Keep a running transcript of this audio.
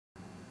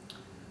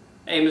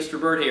Hey,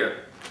 Mr. Bird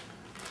here.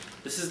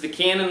 This is the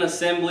cannon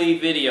assembly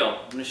video.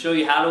 I'm going to show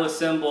you how to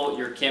assemble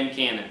your chem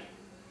cannon.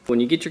 When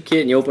you get your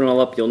kit and you open it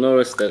all up, you'll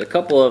notice that a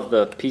couple of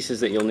the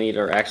pieces that you'll need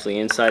are actually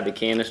inside the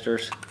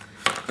canisters,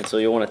 and so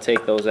you'll want to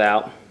take those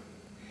out.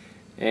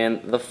 And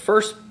the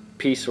first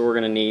piece we're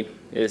going to need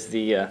is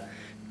the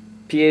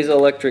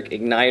piezoelectric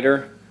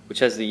igniter, which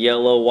has the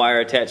yellow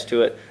wire attached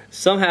to it.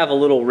 Some have a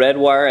little red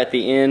wire at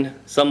the end,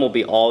 some will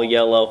be all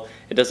yellow.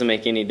 It doesn't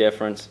make any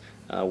difference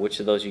which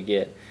of those you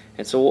get.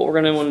 And so what we're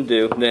going to want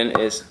to do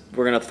then is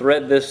we're going to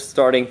thread this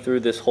starting through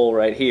this hole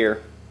right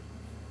here,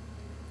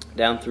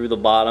 down through the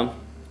bottom,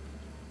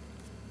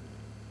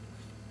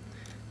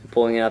 and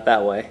pulling it out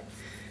that way.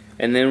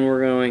 And then we're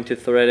going to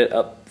thread it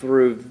up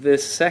through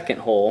this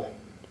second hole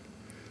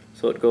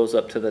so it goes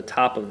up to the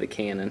top of the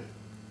cannon.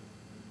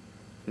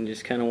 And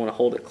just kind of want to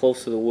hold it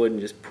close to the wood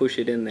and just push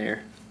it in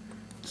there,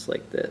 just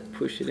like that.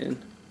 Push it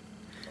in,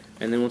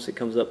 and then once it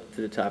comes up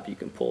to the top, you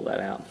can pull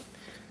that out.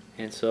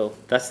 And so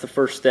that's the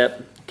first step.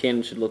 The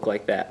cannon should look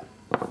like that.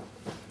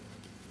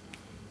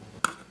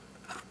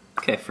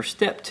 Okay, for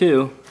step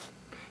 2,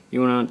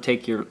 you want to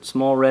take your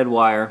small red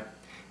wire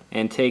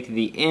and take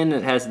the end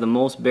that has the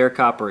most bare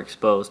copper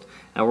exposed,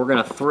 and we're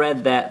going to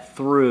thread that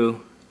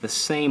through the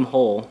same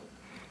hole.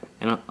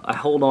 And I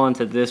hold on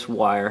to this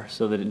wire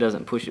so that it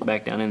doesn't push it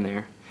back down in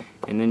there,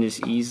 and then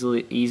just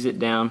easily ease it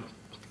down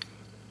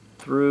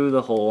through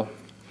the hole,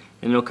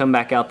 and it'll come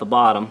back out the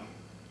bottom,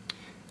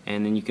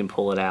 and then you can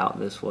pull it out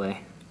this way.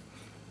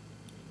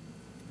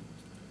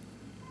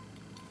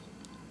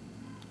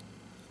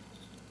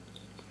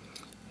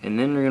 And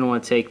then we're going to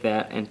want to take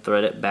that and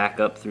thread it back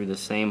up through the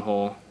same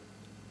hole.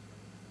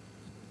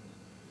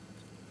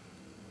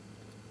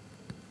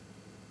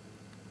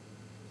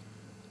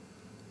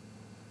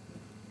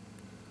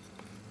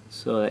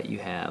 So that you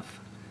have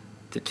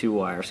the 2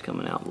 wires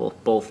coming out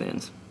both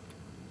ends.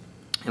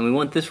 And we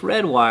want this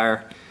red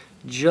wire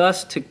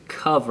just to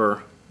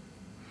cover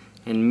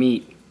and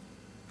meet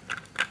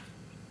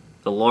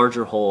the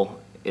larger hole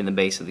in the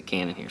base of the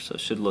cannon here. So it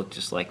should look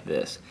just like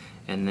this.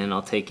 And then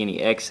I'll take any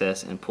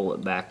excess and pull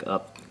it back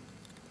up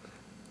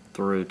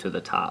through to the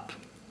top,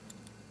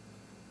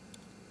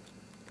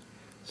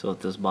 so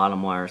that those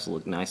bottom wires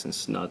look nice and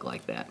snug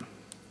like that.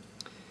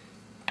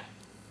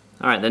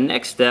 Alright, the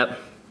next step,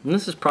 and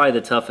this is probably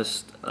the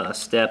toughest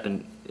step,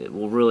 and it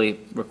will really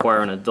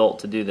require an adult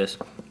to do this,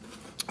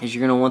 is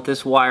you're going to want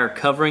this wire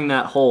covering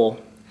that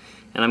hole,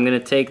 and I'm going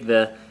to take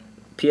the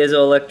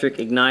piezoelectric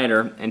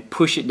igniter and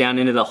push it down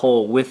into the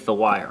hole with the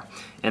wire.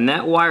 And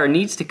that wire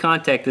needs to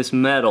contact this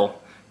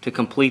metal to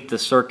complete the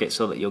circuit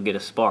so that you'll get a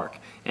spark.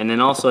 And then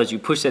also as you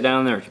push it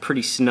down there, it's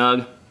pretty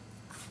snug,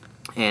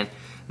 and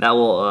that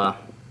will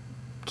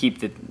keep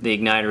the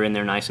igniter in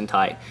there nice and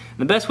tight. And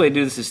the best way to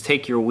do this is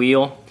take your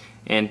wheel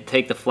and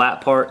take the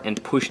flat part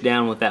and push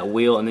down with that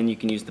wheel, and then you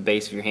can use the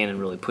base of your hand and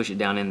really push it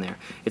down in there.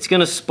 It's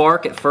going to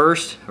spark at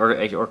first,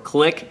 or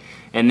click,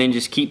 and then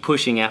just keep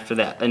pushing after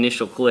that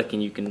initial click,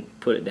 and you can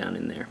put it down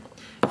in there.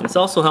 And it's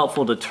also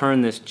helpful to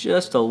turn this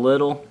just a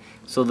little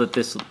so that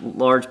this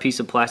large piece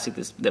of plastic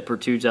that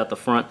protrudes out the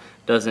front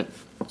doesn't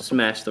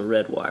smash the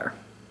red wire.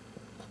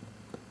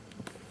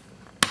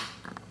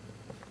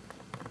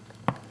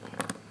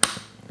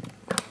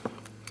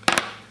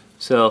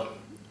 So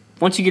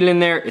once you get it in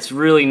there, it's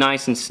really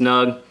nice and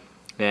snug,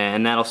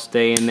 and that'll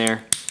stay in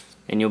there,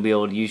 and you'll be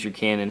able to use your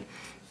cannon.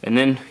 And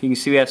then you can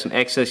see we have some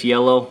excess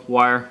yellow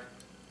wire.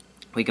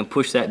 We can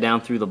push that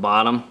down through the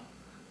bottom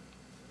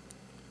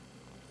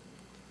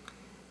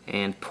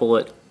and pull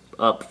it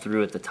up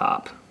through at the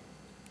top.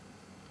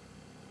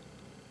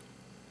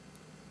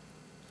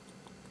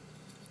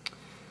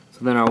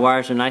 So then our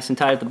wires are nice and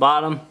tight at the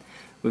bottom.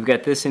 We've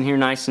got this in here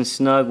nice and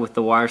snug with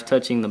the wires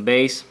touching the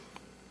base,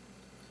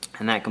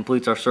 and that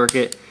completes our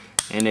circuit.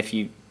 And if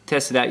you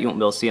test it out, you won't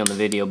be able to see on the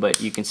video, but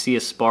you can see a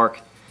spark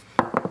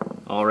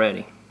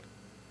already.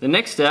 The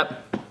next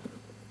step,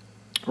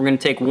 we're going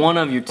to take one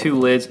of your 2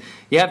 lids.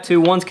 You have 2,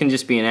 ones can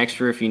just be an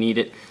extra if you need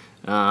it,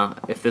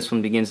 if this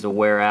one begins to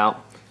wear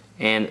out.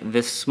 And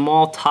this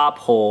small top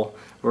hole,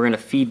 we're going to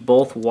feed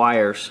both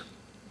wires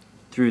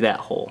through that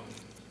hole,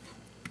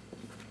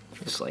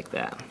 just like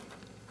that.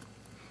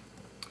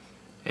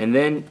 And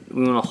then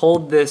we want to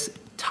hold this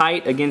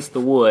tight against the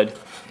wood.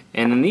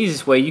 And in the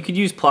easiest way, you could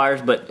use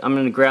pliers, but I'm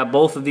going to grab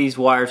both of these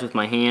wires with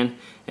my hand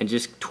and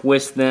just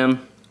twist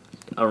them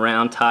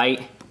around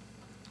tight.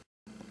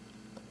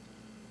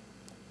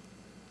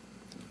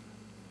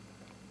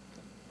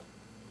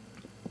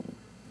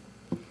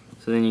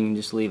 So then you can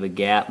just leave a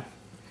gap,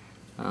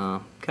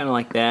 kind of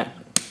like that,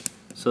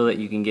 so that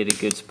you can get a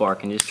good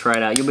spark. And just try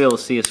it out. You'll be able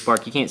to see a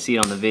spark. You can't see it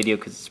on the video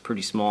because it's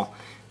pretty small.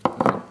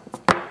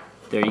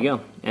 There you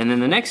go. And then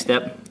the next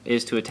step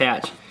is to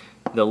attach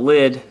the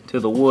lid to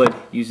the wood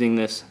using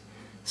this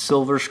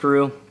silver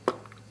screw.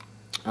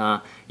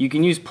 You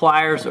can use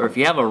pliers, or if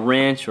you have a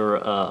wrench or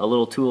a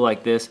little tool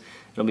like this,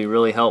 it'll be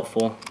really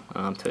helpful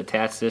to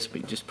attach this.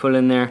 But you just put it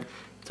in there.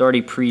 It's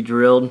already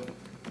pre-drilled,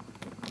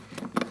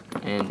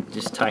 and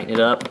just tighten it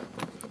up.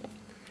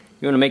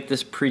 You want to make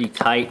this pretty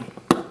tight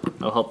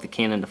It'll help the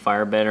cannon to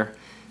fire better.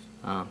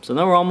 So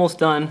now we're almost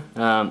done.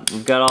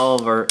 We've got all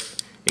of our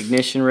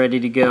ignition ready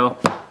to go.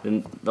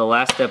 Then the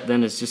last step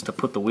then is just to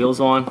put the wheels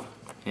on.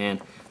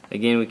 And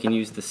again, we can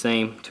use the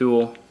same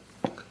tool,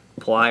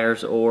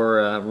 pliers or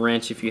a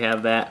wrench if you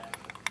have that.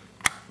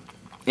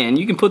 And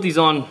you can put these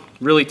on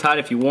really tight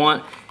if you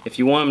want. If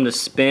you want them to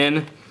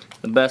spin,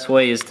 the best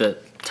way is to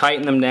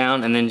tighten them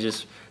down and then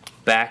just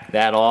back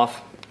that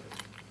off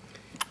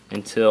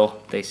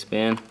until they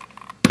spin.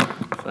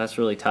 So that's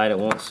really tight, it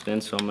won't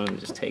spin, so I'm going to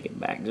just take it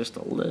back just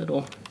a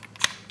little.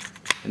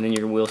 And then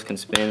your wheels can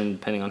spin, and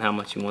depending on how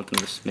much you want them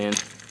to spin,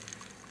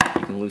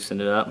 you can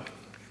loosen it up.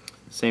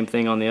 Same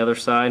thing on the other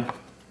side.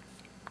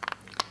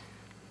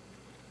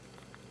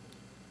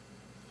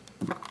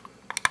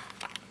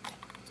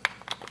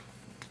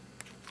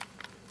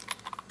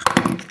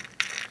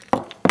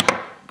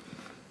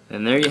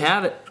 And there you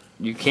have it.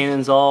 Your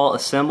cannon's all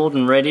assembled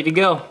and ready to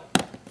go.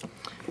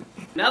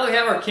 Now that we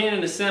have our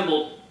cannon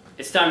assembled,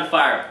 it's time to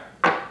fire it.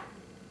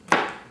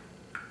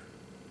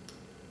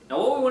 Now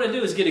what we want to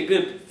do is get a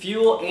good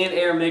fuel and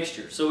air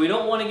mixture. So we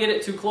don't want to get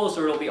it too close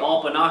or it'll be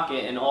all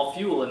banaka and all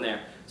fuel in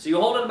there. So you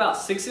hold it about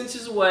 6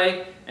 inches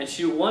away and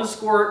shoot one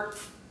squirt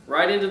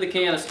right into the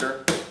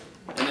canister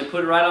and then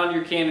put it right onto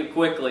your cannon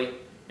quickly,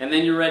 and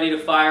then you're ready to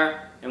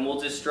fire, and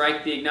we'll just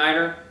strike the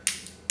igniter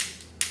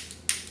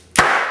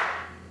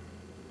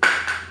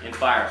and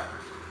fire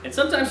it. And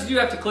sometimes you do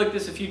have to click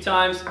this a few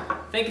times. I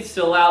think it's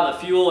to allow the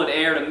fuel and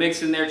air to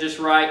mix in there just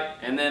right,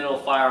 and then it'll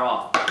fire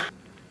off.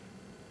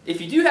 If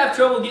you do have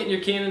trouble getting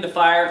your cannon to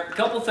fire, a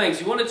couple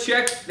things. You want to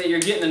check that you're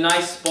getting a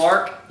nice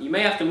spark. You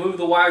may have to move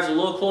the wires a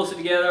little closer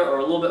together or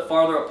a little bit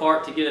farther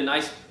apart to get a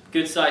nice,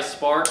 good sized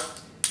spark.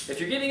 If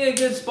you're getting a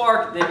good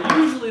spark, then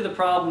usually the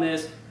problem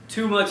is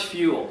too much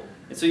fuel.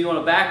 And so you want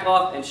to back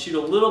off and shoot a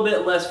little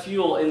bit less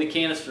fuel in the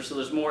canister so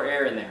there's more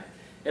air in there.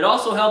 It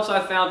also helps,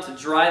 I've found, to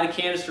dry the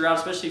canister out,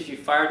 especially if you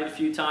fired it a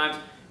few times.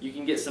 You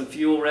can get some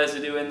fuel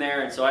residue in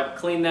there, and so I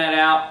clean that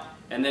out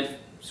and then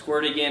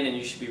squirt again, and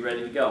you should be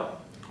ready to go.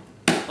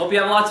 Hope you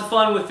have lots of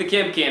fun with the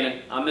Chem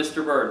cannon. I'm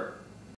Mr. Bird.